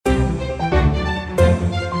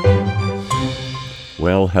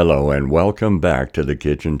Well, hello, and welcome back to the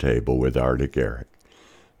Kitchen Table with Arctic Eric.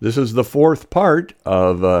 This is the fourth part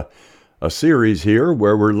of a series here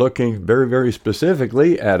where we're looking very, very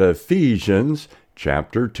specifically at Ephesians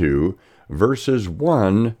chapter 2, verses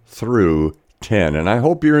 1 through 10. And I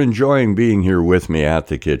hope you're enjoying being here with me at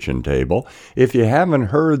the kitchen table. If you haven't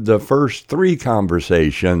heard the first three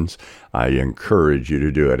conversations, I encourage you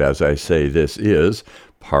to do it. As I say, this is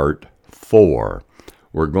part 4.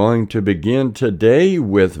 We're going to begin today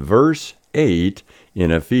with verse 8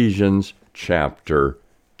 in Ephesians chapter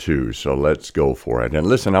 2. So let's go for it. And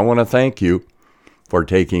listen, I want to thank you for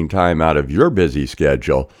taking time out of your busy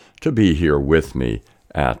schedule to be here with me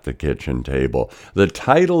at the kitchen table. The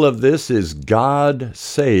title of this is God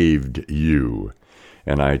Saved You.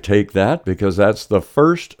 And I take that because that's the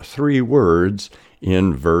first three words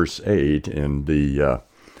in verse 8 in the,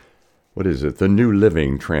 the New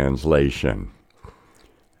Living Translation.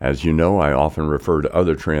 As you know, I often refer to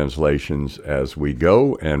other translations as we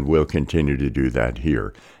go, and we'll continue to do that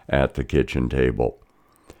here at the kitchen table.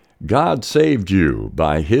 God saved you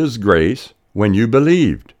by His grace when you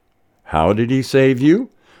believed. How did He save you?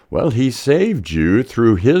 Well, He saved you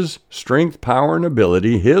through His strength, power, and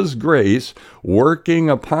ability, His grace working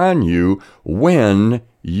upon you when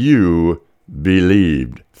you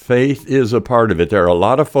believed. Faith is a part of it. There are a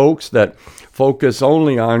lot of folks that focus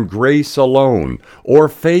only on grace alone, or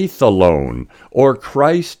faith alone, or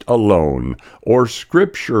Christ alone, or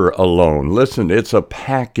Scripture alone. Listen, it's a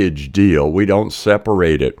package deal. We don't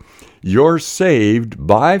separate it. You're saved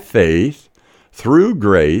by faith, through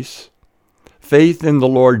grace, faith in the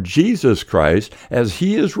Lord Jesus Christ, as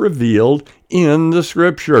He is revealed in the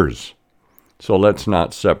Scriptures. So let's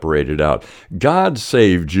not separate it out. God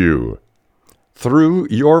saved you through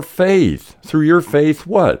your faith. Through your faith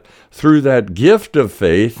what? Through that gift of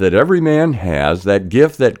faith that every man has, that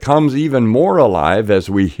gift that comes even more alive as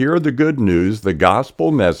we hear the good news, the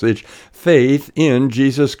gospel message, faith in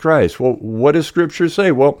Jesus Christ. Well, what does Scripture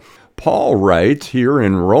say? Well, Paul writes here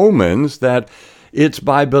in Romans that it's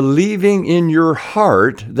by believing in your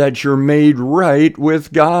heart that you're made right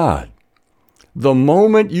with God. The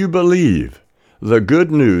moment you believe the good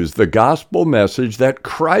news, the gospel message that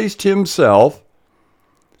Christ Himself,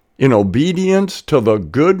 in obedience to the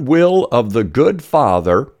good will of the good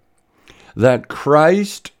Father, that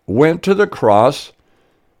Christ went to the cross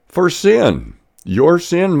for sin, your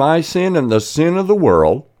sin, my sin, and the sin of the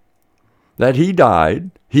world, that He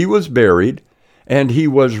died, He was buried, and He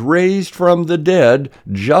was raised from the dead,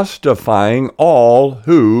 justifying all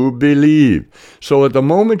who believe. So at the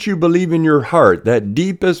moment you believe in your heart, that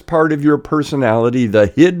deepest part of your personality, the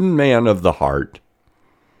hidden man of the heart,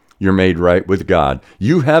 you're made right with God.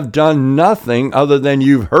 You have done nothing other than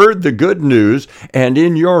you've heard the good news, and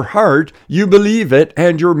in your heart you believe it,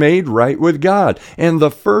 and you're made right with God. And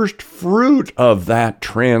the first fruit of that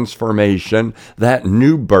transformation, that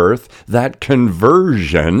new birth, that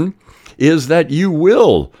conversion, is that you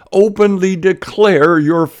will openly declare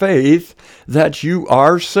your faith that you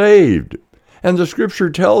are saved. And the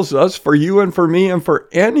Scripture tells us, for you and for me and for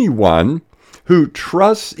anyone who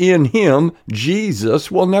trusts in Him,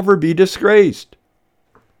 Jesus will never be disgraced.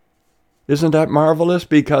 Isn't that marvelous?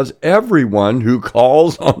 Because everyone who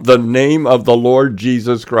calls on the name of the Lord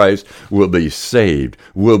Jesus Christ will be saved,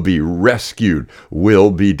 will be rescued,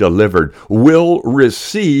 will be delivered, will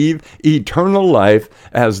receive eternal life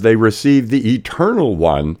as they receive the eternal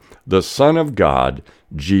one, the Son of God,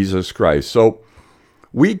 Jesus Christ. So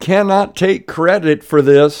we cannot take credit for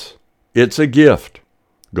this. It's a gift.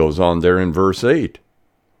 Goes on there in verse 8.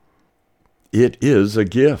 It is a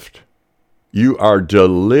gift. You are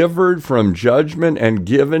delivered from judgment and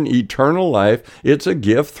given eternal life. It's a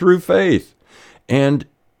gift through faith. And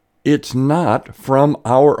it's not from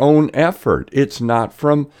our own effort. It's not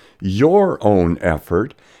from your own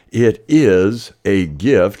effort. It is a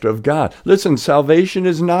gift of God. Listen, salvation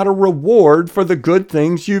is not a reward for the good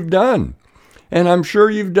things you've done. And I'm sure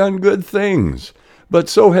you've done good things, but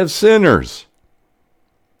so have sinners.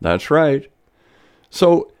 That's right.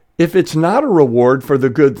 So if it's not a reward for the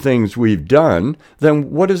good things we've done,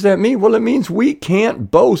 then what does that mean? Well, it means we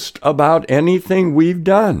can't boast about anything we've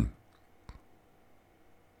done.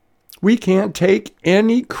 We can't take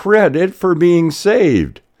any credit for being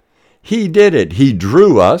saved. He did it. He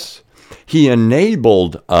drew us. He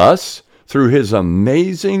enabled us through His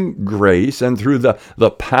amazing grace and through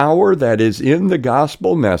the power that is in the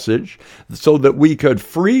gospel message so that we could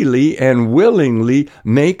freely and willingly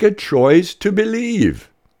make a choice to believe.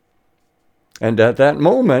 And at that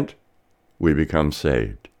moment, we become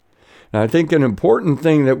saved. Now, I think an important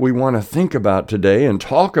thing that we want to think about today and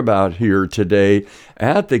talk about here today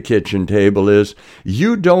at the kitchen table is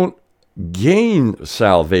you don't gain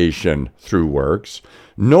salvation through works,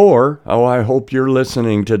 nor, I hope you're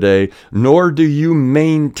listening today, nor do you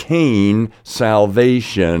maintain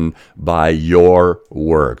salvation by your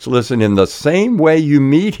works. Listen, in the same way you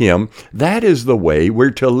meet him, that is the way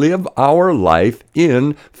we're to live our life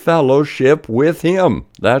in fellowship with him.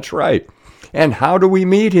 That's right. And how do we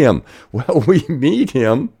meet him? Well, we meet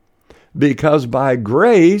him because by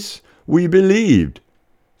grace we believed.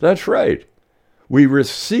 That's right. We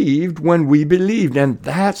received when we believed, and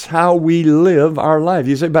that's how we live our life.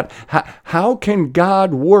 You say, but how can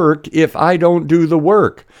God work if I don't do the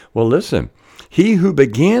work? Well, listen, he who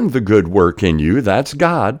began the good work in you, that's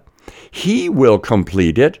God, he will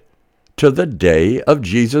complete it to the day of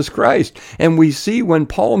Jesus Christ. And we see when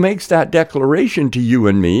Paul makes that declaration to you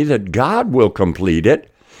and me that God will complete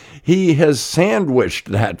it, he has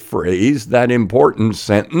sandwiched that phrase, that important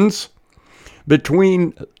sentence,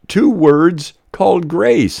 between two words called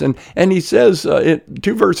grace. And he says,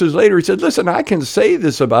 2 verses later, he said, listen, I can say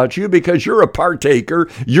this about you because you're a partaker,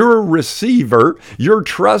 you're a receiver, you're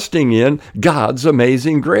trusting in God's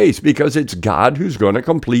amazing grace because it's God who's going to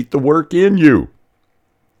complete the work in you.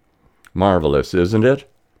 Marvelous, isn't it?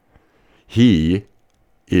 He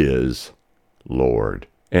is Lord,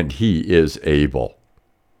 and he is able.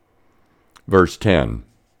 Verse 10,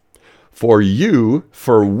 for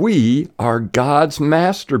we are God's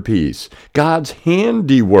masterpiece, God's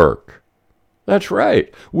handiwork. That's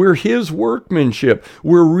right. We're his workmanship.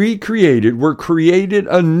 We're recreated. We're created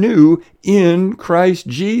anew in Christ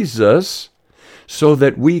Jesus, so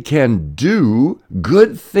that we can do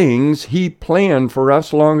good things he planned for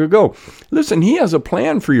us long ago. Listen, he has a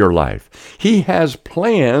plan for your life. He has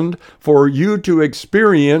planned for you to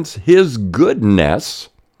experience his goodness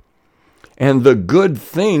and the good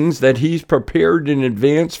things that he's prepared in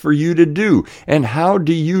advance for you to do. And how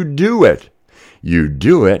do you do it? You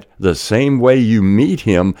do it the same way you meet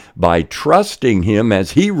him, by trusting him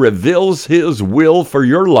as he reveals his will for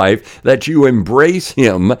your life, that you embrace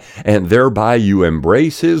him, and thereby you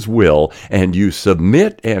embrace his will, and you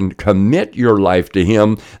submit and commit your life to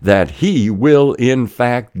him, that he will in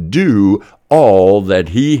fact do all that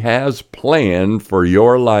he has planned for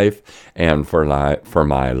your life and for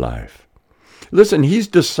my life. Listen, he's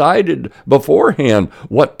decided beforehand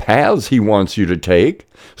what paths he wants you to take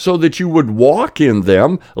so that you would walk in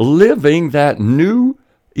them, living that new,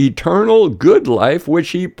 eternal, good life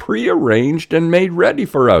which he prearranged and made ready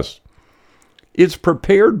for us. It's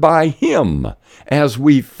prepared by him as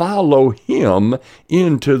we follow him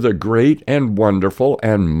into the great and wonderful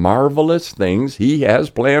and marvelous things he has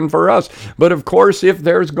planned for us. But of course, if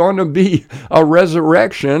there's going to be a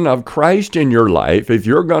resurrection of Christ in your life, if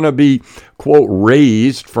you're going to be, quote,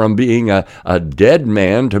 raised from being a dead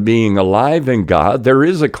man to being alive in God, there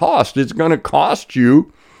is a cost. It's going to cost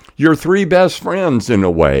you your 3 best friends in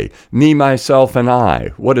a way, me, myself, and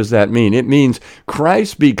I. What does that mean? It means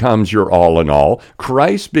Christ becomes your all in all.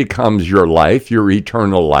 Christ becomes your life, your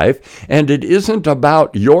eternal life. And it isn't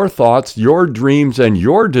about your thoughts, your dreams, and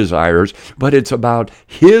your desires, but it's about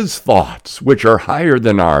his thoughts, which are higher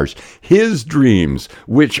than ours, his dreams,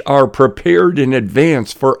 which are prepared in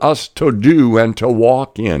advance for us to do and to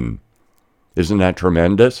walk in. Isn't that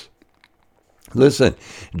tremendous? Listen,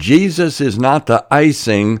 Jesus is not the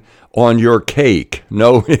icing on your cake.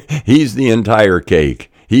 No, he's the entire cake.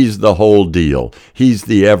 He's the whole deal. He's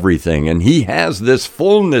the everything. And he has this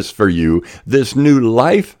fullness for you, this new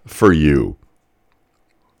life for you.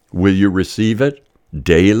 Will you receive it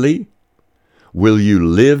daily? Will you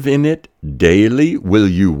live in it daily? Will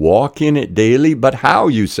you walk in it daily? But how,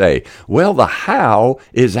 you say? Well, the how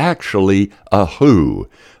is actually a who.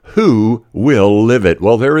 Who will live it?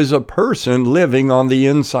 Well, there is a person living on the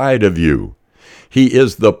inside of you. He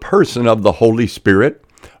is the person of the Holy Spirit,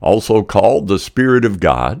 also called the Spirit of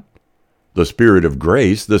God, the Spirit of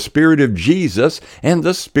grace, the Spirit of Jesus, and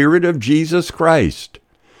the Spirit of Jesus Christ,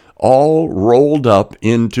 all rolled up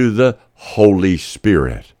into the Holy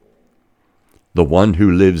Spirit, the one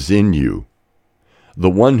who lives in you. The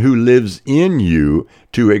one who lives in you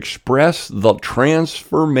to express the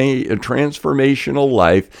transformational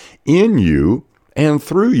life in you and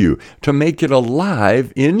through you, to make it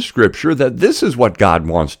alive in Scripture that this is what God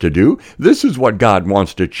wants to do. This is what God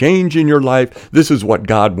wants to change in your life. This is what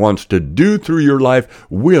God wants to do through your life.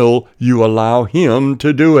 Will you allow him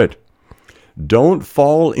to do it? Don't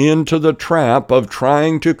fall into the trap of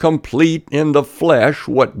trying to complete in the flesh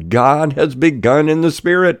what God has begun in the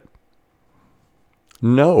Spirit.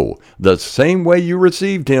 No, the same way you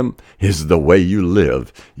received him is the way you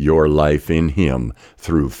live your life in him,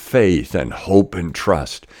 through faith and hope and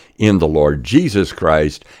trust in the Lord Jesus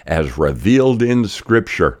Christ as revealed in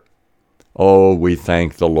Scripture. Oh, we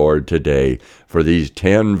thank the Lord today for these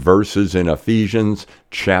 10 verses in Ephesians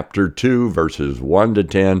chapter 2, verses 1 to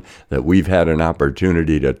 10, that we've had an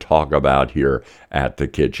opportunity to talk about here at the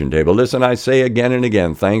kitchen table. Listen, I say again and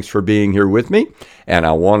again, thanks for being here with me, and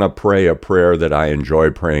I want to pray a prayer that I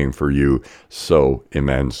enjoy praying for you so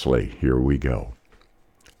immensely. Here we go.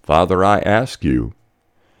 Father, I ask you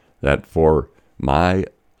that for my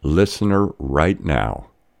listener right now,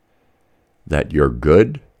 that your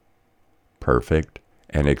good, perfect,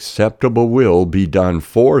 and acceptable will be done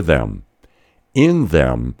for them, in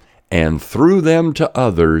them, and through them to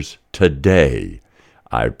others today.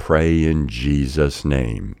 I pray in Jesus'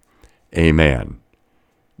 name. Amen.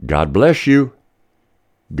 God bless you.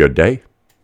 Good day.